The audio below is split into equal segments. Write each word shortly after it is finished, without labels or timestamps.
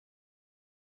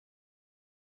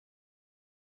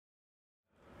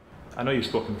I know you've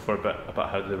spoken before a bit about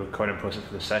how the recording process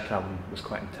for the second album was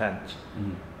quite intense.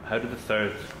 How did the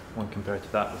third one compare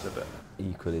to that? Was it a bit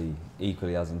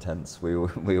equally as intense. We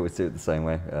always do it the same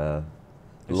way.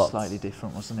 It was slightly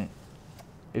different, wasn't it?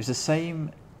 It was the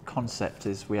same concept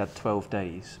as we had 12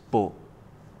 days, but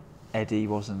Eddie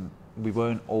wasn't. We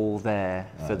weren't all there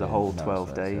for the whole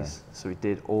 12 days. So we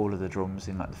did all of the drums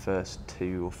in like the first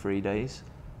 2 or 3 days,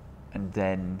 and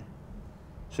then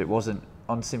so it wasn't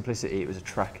on Simplicity. It was a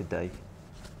track a day,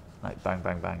 like bang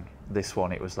bang bang. This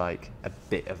one, it was like a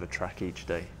bit of a track each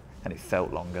day, and it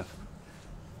felt longer.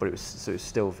 But it was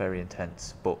still very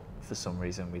intense. But for some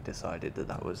reason, we decided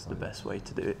that was the best way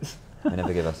to do it. We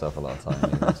never give ourselves a lot of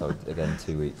time anyway, so again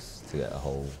 2 weeks to get a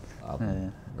whole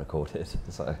album recorded.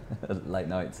 So late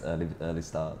nights, early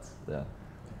starts. Yeah.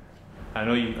 I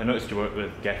noticed you worked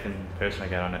with Geffen Pearson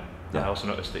again on it. Yeah. I also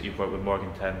noticed that you've worked with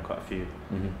Morgan Ten quite a few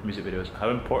music videos. How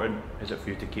important is it for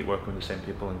you to keep working with the same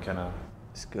people and kind of?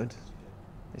 It's good.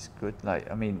 It's good.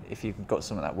 Like, I mean, if you've got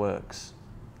something that works,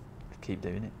 keep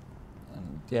doing it.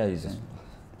 And yeah, you just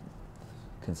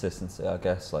consistency, I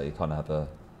guess. Like you kind of have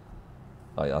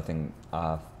I think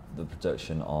the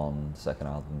production on the second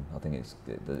album, I think it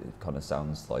kind of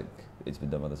sounds like it's been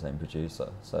done by the same producer.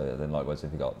 So then likewise,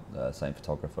 if you got the same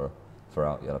photographer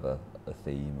throughout, you'll have a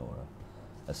theme or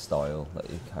a style that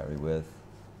you carry with.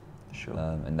 Sure.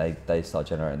 And they start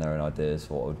generating their own ideas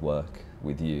for what would work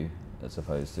with you, as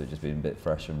opposed to it just being a bit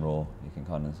fresh and raw. You can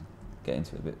kind of get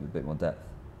into it a bit more depth.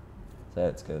 So yeah,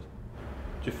 it's good.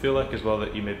 Do you feel like as well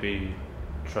that you maybe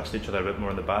trust each other a bit more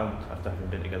in the band after having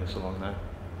been together so long now?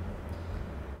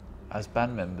 As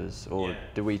band members, or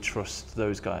do we trust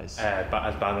those guys? But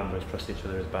as band members, trust each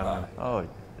other as band members. Oh,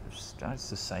 it's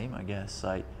the same, I guess.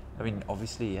 Like, I mean,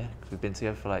 obviously, yeah, 'cause we've been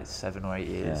together for like 7 or 8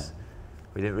 years. Yeah.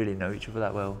 We didn't really know each other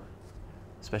that well,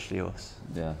 especially us.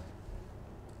 Yeah.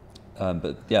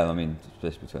 But yeah, I mean,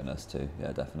 especially between us two,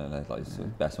 yeah, definitely.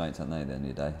 Like, best mates, aren't they, at the end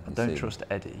of the day? I don't trust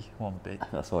Eddie one bit.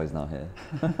 That's why he's not here.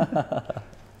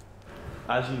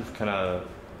 As you've kind of,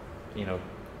 you've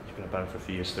been a band for a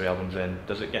few years, 3 albums in,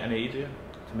 does it get any easier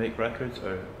to make records,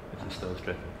 or is it still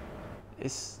tricky?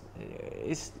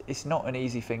 It's not an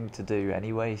easy thing to do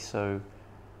anyway, so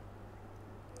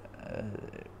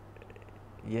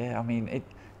yeah, I mean,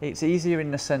 it's easier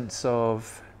in the sense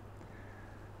of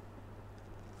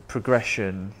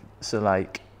progression. So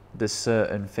like, there's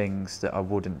certain things that I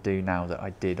wouldn't do now that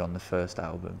I did on the first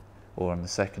album or on the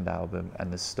second album,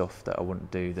 and there's stuff that I wouldn't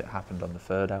do that happened on the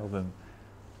third album.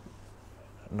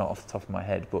 Not off the top of my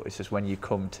head, but it's just when you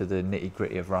come to the nitty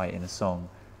gritty of writing a song,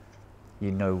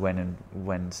 you know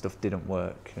when stuff didn't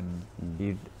work, and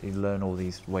you learn all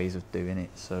these ways of doing it.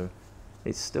 So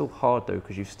it's still hard though,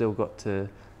 because you've still got to,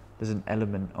 there's an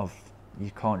element of,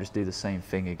 you can't just do the same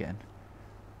thing again.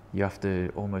 You have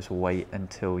to almost wait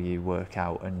until you work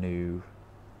out a new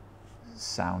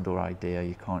sound or idea.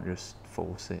 You can't just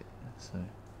force it. So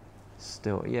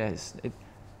still, yeah,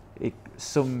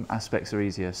 some aspects are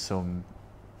easier, some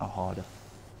are harder.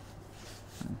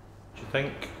 Do you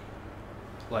think,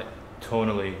 like,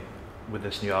 tonally, with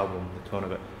this new album, the tone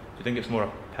of it, do you think it's more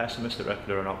a pessimistic record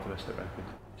or an optimistic record?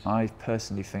 I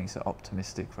personally think it's an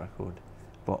optimistic record,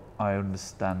 but I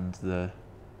understand that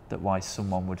why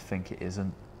someone would think it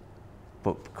isn't.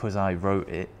 But because I wrote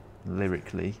it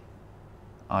lyrically,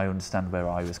 I understand where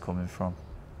I was coming from,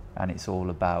 and it's all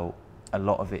about, a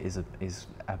lot of it is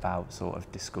about sort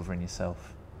of discovering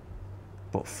yourself,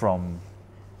 but from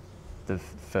the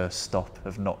first stop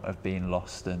of being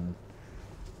lost, and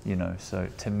so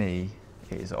to me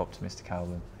it is an optimistic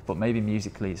album. But maybe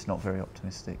musically it's not very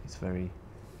optimistic. It's very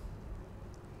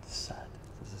sad.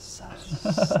 It's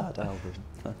a sad album.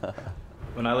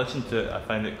 When I listen to it, I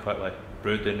find it quite like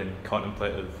brooding and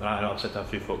contemplative. And I know I've said to a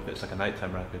few folk that it's like a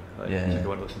nighttime record. Like, you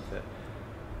go and listen to it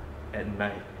at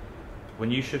night. When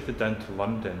you shifted down to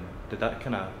London, did that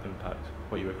kind of impact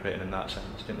what you were creating in that sense?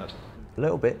 Do you think that's a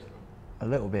little bit?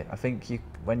 I think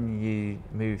when you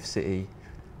move city,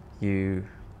 you,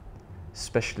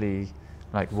 especially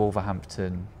like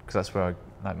Wolverhampton, because that's where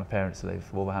my parents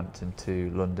live. Wolverhampton to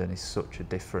London is such a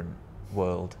different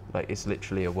world. Like, it's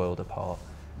literally a world apart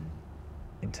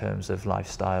in terms of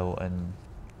lifestyle and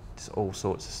just all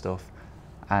sorts of stuff,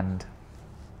 and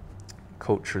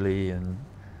culturally, and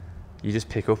you just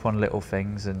pick up on little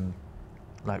things, and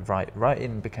like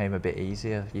writing became a bit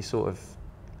easier. You sort of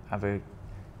have a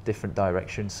different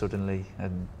direction suddenly,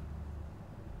 and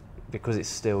because it's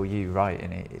still you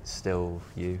writing it, it's still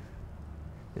you.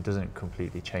 It doesn't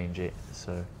completely change it.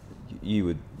 So you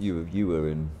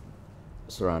were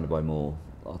surrounded by more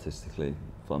artistically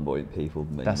flamboyant people,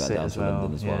 maybe back down to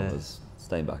London as well as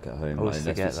staying back at home. Right?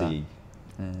 And to see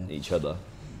each other,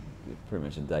 pretty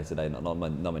much in day to day. Not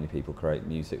many people create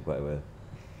music where we're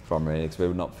from, really, because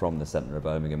we're not from the centre of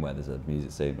Birmingham where there's a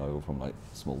music scene. We're from like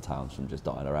small towns from just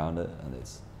dying around it, and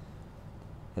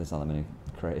there's not that many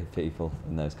creative people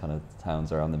in those kind of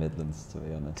towns around the Midlands, to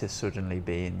be honest. To suddenly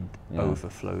being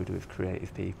overflowed with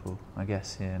creative people, I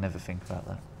guess. Yeah, I never think about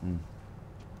that.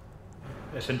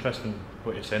 It's interesting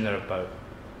what you're saying there about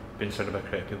being surrounded by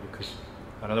creative people, because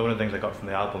another one of the things I got from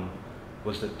the album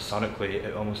was that sonically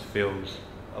it almost feels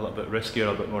a little bit riskier,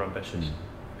 a little bit more ambitious.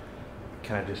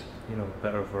 Kind of just,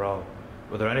 better overall.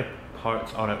 Were there any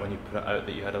parts on it when you put it out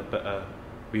that you had a bit of,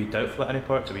 were you doubtful at any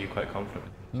parts, or were you quite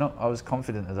confident? No, I was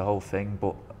confident of the whole thing,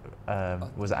 but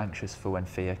was anxious for when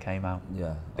Fear came out.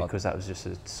 Yeah. Because that was just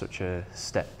such a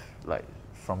step, like,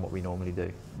 from what we normally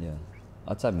do. Yeah.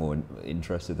 I'd say more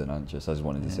interested than anxious. I just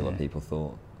wanted to see what people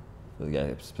thought. But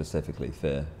yeah, specifically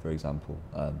Fear, for example.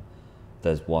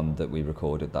 There's one that we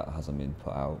recorded that hasn't been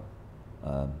put out,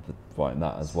 but writing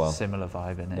that as well. Similar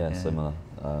vibe in it. Yeah, similar.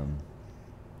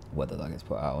 Whether that gets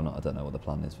put out or not, I don't know what the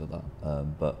plan is for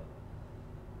that. But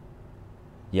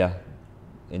yeah,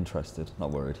 interested,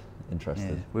 not worried.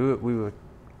 Interested. Yeah. We were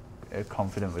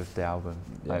confident with the album.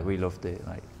 Like, we loved it.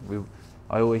 Like,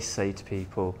 I always say to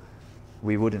people,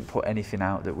 we wouldn't put anything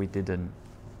out that we didn't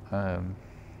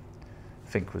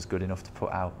think was good enough to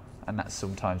put out, and that's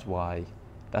sometimes why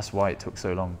it took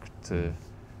so long to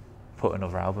put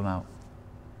another album out.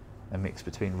 A mix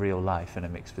between real life and a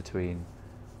mix between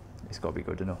it's got to be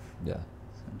good enough. Yeah.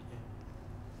 So.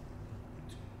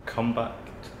 Come back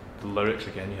to the lyrics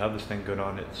again. You have this thing going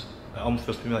on. It almost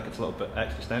feels to me like it's a little bit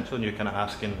existential, and you're kind of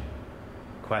asking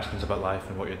questions about life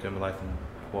and what you're doing with life and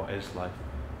what is life.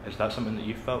 Is that something that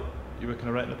you felt you were kind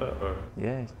of writing about, or?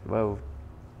 Yeah, well,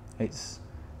 it's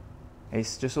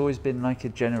just always been like a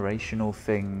generational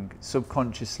thing.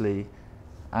 Subconsciously,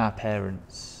 our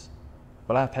parents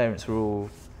were all,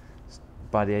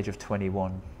 by the age of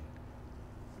 21,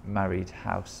 married,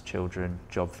 house, children,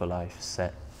 job for life,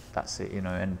 set, that's it,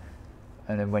 and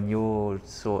then when you're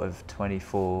sort of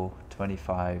 24,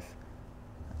 25,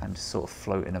 and sort of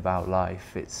floating about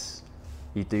life,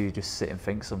 you do just sit and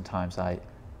think sometimes, like,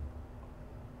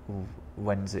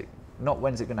 when's it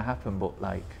going to happen, but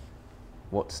like,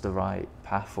 what's the right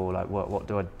path, or like, what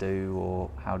do I do, or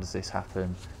how does this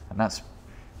happen? And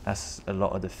that's a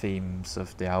lot of the themes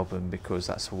of the album, because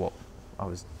that's what I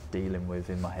was dealing with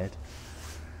in my head.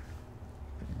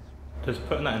 Does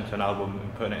putting that into an album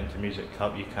and putting it into music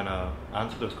help you kind of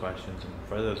answer those questions and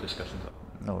further those discussions?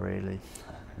 Not really.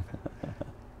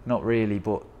 Not really,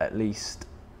 but at least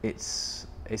it's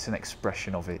an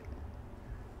expression of it.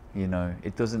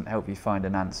 It doesn't help you find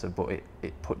an answer, but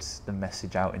it puts the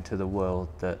message out into the world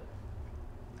that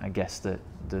I guess that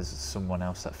there's someone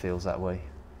else that feels that way,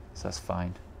 so that's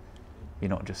fine. You're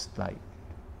not just like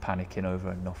panicking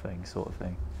over nothing, sort of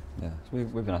thing. Yeah, so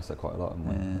we've been asked that quite a lot,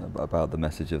 haven't we? About the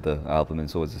message of the album.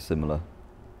 It's always a similar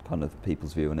kind of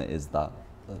people's view, and it is that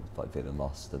like feeling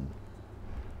lost, and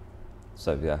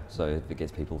so if it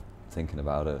gets people thinking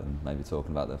about it and maybe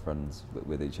talking about their friends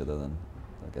with each other, then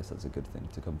I guess that's a good thing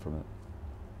to come from it.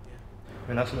 I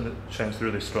mean, that's something that shines through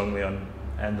really strongly on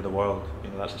End of the World.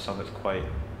 That's a song that's quite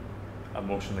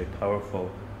emotionally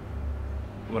powerful.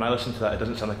 When I listen to that, it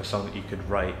doesn't sound like a song that you could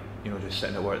write, just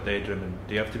sitting at work daydreaming.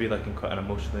 Do you have to be like in quite an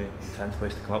emotionally intense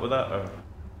place to come up with that, or?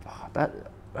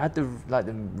 I had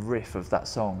the riff of that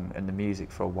song and the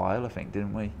music for a while, I think,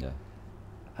 didn't we? Yeah.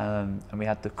 And we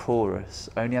had the chorus.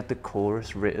 I only had the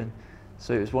chorus written,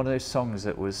 so it was one of those songs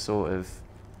that was sort of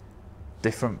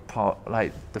different part.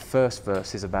 Like, the first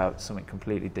verse is about something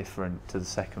completely different to the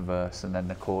second verse, and then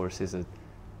the chorus is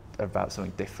about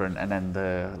something different, and then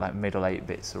the middle 8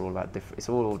 bits are all about different.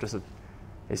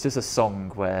 It's just a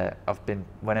song where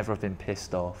whenever I've been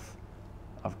pissed off,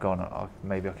 I've gone,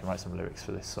 maybe I can write some lyrics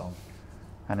for this song,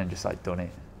 and then just done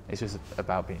it. It's just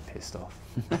about being pissed off.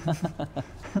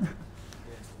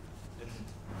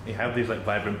 You have these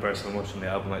vibrant bursts of emotion on the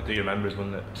album. Do you remember is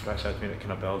one that strikes out to me that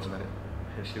kind of builds and then it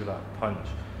hits you with that punch.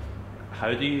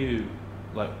 How do you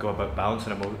go about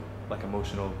balancing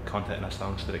emotional content in a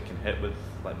song so that it can hit with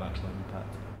maximum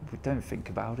impact? We don't think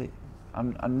about it.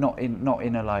 I'm not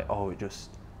in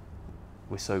a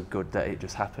we're so good that it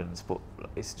just happens, but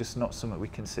it's just not something we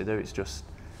consider. It's just,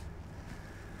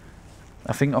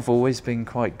 I think I've always been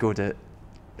quite good at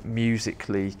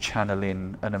musically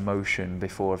channeling an emotion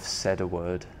before I've said a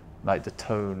word. Like, the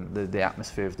tone, the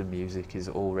atmosphere of the music is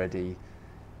already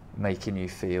making you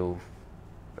feel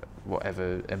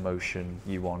whatever emotion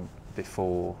you want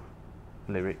before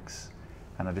lyrics,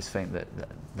 and I just think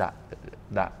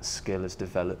that skill has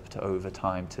developed over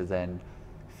time to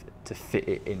fit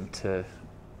it into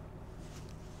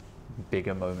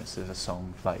bigger moments of a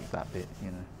song, like that bit,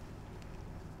 you know.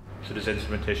 So does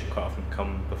instrumentation quite often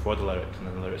come before the lyrics and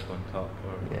then the lyrics go on top?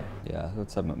 Or? Yeah. Yeah, I'd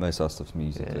say most of our stuff's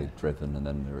musically driven and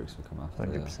then the lyrics will come after.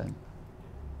 100%.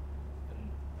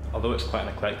 Although it's quite an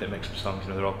eclectic mix of songs, you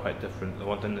know, they're all quite different. The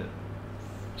one thing that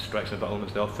strikes me about them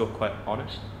is they all feel quite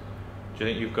honest. Do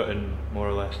you think you've gotten more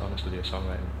or less honest with your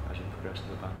songwriting as you progress in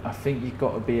the band? I think you've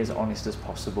got to be as honest as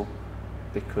possible,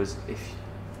 because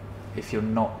if you're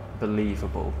not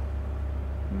believable,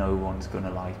 no one's going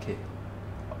to like it.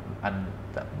 And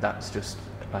that's just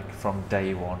like from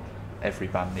day one, every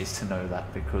band needs to know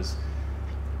that, because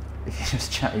if you're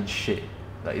just chatting shit,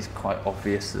 that is quite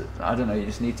obvious that, I don't know, you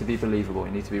just need to be believable,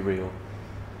 you need to be real.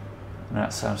 And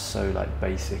that sounds so like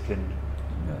basic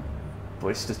but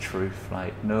it's the truth.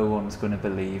 Like, no one's going to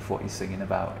believe what you're singing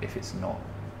about if it's not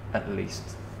at least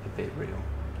a bit real,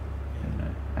 you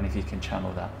know. And if you can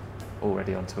channel that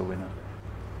already onto a winner.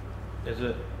 Is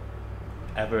it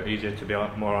ever easier to be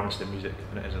more honest in music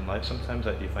than it is in life sometimes?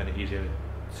 Like, do you find it easier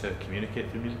to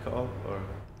communicate through music at all? Or?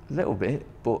 A little bit,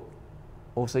 but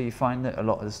also you find that a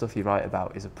lot of the stuff you write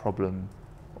about is a problem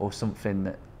or something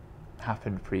that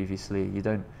happened previously. You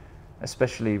don't,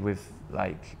 especially with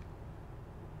like,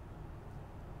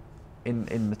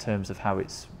 in the terms of how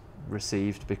it's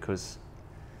received, because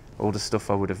all the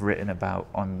stuff I would have written about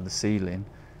on the ceiling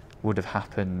would have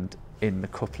happened in the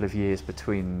couple of years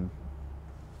between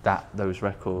those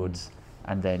records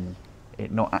and then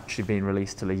it not actually being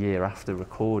released till a year after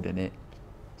recording it.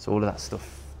 So all of that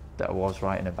stuff that I was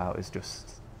writing about is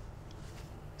just,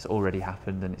 it's already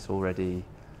happened, and it's already,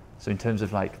 so in terms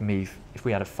of like me, if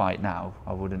we had a fight now,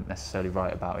 I wouldn't necessarily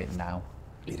write about it now.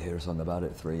 You'd hear a song about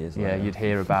it 3 years later. Yeah, you'd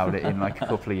hear about it in like a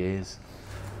couple of years.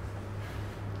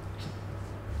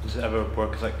 Does it ever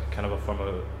work as like kind of a form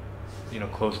of, you know,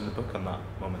 closing the book on that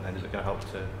moment then? Is it going to help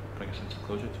to bring a sense of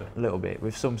closure to it? A little bit,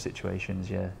 with some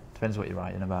situations, yeah. Depends what you're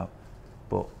writing about,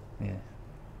 but yeah.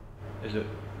 Is it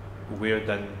weird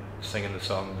then singing the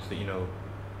songs that, you know,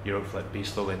 you wrote for like Be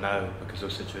Slowly Now because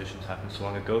those situations happened so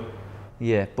long ago?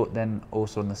 Yeah, but then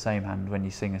also on the same hand, when you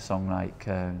sing a song like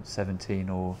 17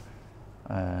 or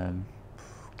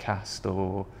Cast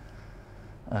or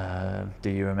Do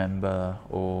You Remember,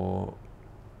 or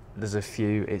there's a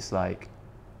few, it's like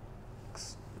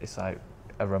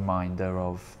a reminder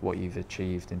of what you've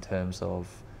achieved in terms of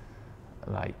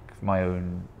like my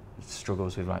own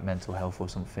struggles with like mental health or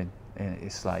something. And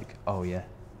it's like, oh yeah,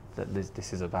 that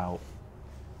this is about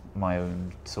my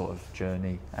own sort of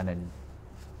journey. And then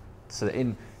so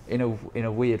in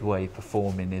a weird way,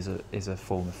 performing is a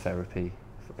form of therapy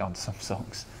on some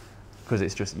songs, because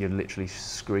it's just, you're literally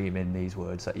screaming these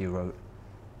words that you wrote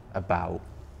about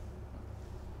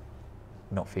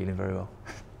not feeling very well.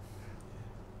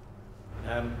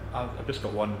 I've just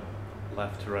got one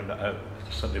left to round it out,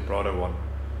 just a slightly broader one.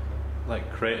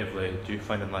 Like, creatively, do you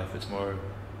find in life it's more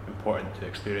important to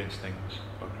experience things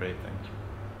or create things?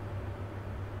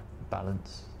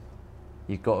 Balance.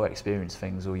 You've got to experience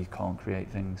things or you can't create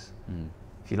things.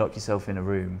 If you lock yourself in a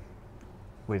room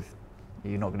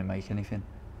you're not going to make anything.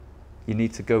 You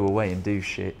need to go away and do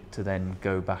shit to then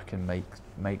go back and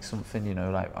make something, you know.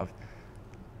 Like,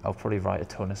 I'll probably write a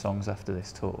ton of songs after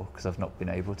this tour because I've not been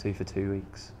able to for 2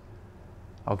 weeks.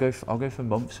 I'll go for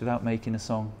months without making a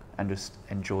song and just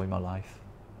enjoy my life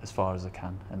as far as I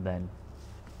can, and then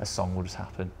a song will just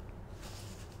happen.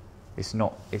 It's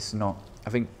not, I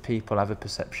think people have a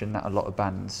perception that a lot of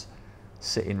bands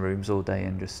sit in rooms all day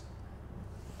and just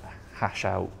hash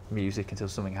out music until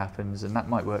something happens, and that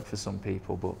might work for some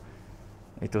people, but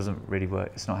it doesn't really work.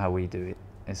 It's not how we do it.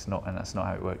 It's not, and that's not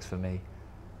how it works for me.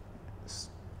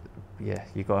 Yeah,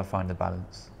 you got to find the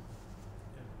balance.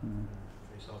 Yeah.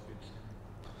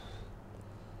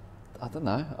 I don't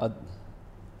know.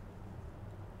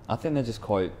 I think they're just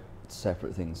quite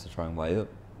separate things to try and weigh up.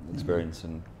 Experience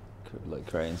and like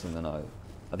creating something. I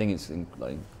think it's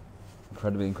like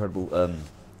incredibly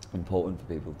important for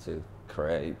people to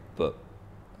create, but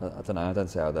I don't know. I don't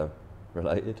see how they're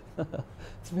related.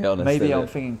 To be honest, maybe I'm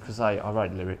thinking because I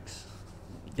write lyrics.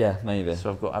 Yeah, maybe. So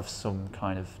I've got to have some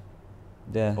kind of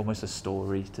almost a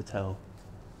story to tell.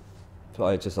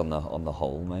 But just on the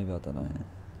whole, maybe, I don't know.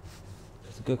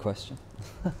 It's a good question.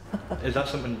 Is that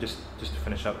something, just to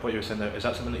finish up what you were saying there, is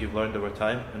that something that you've learned over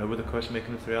time and over the course of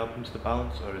making the 3 albums, the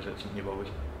balance, or is it something you've always?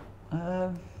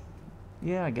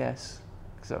 Yeah, I guess.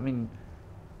 Because I mean,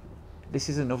 this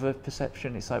is another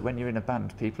perception. It's like when you're in a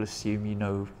band, people assume you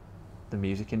know the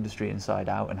music industry inside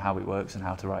out and how it works and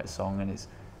how to write a song, and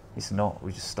it's not.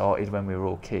 We just started when we were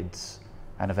all kids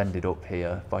and have ended up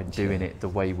here by doing it the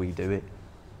way we do it.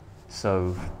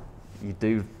 So you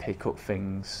do pick up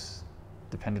things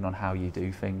depending on how you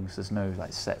do things. There's no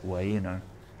like set way, you know.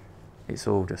 It's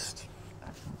all just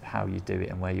how you do it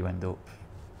and where you end up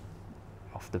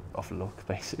off luck,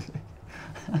 basically.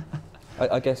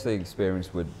 I guess the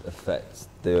experience would affect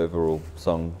the overall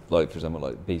song. Like for example,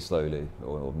 like Be Slowly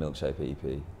or Milkshake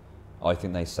EP. I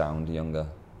think they sound younger.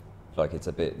 Like it's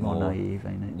a bit more naive,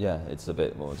 ain't it? Yeah, it's a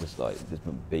bit more just like this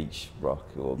beach rock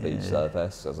or beach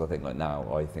surface. As I think like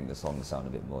now, I think the songs sound a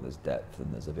bit more. There's depth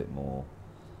and there's a bit more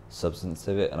substance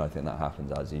to it, and I think that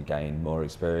happens as you gain more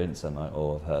experience. And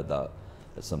or I've heard that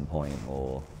at some point,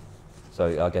 or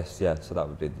so I guess yeah. So that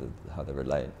would be how they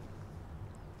relate.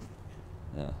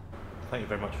 Yeah. Thank you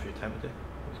very much for your time today.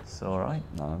 It's all right.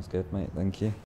 No, it's good, mate. Thank you.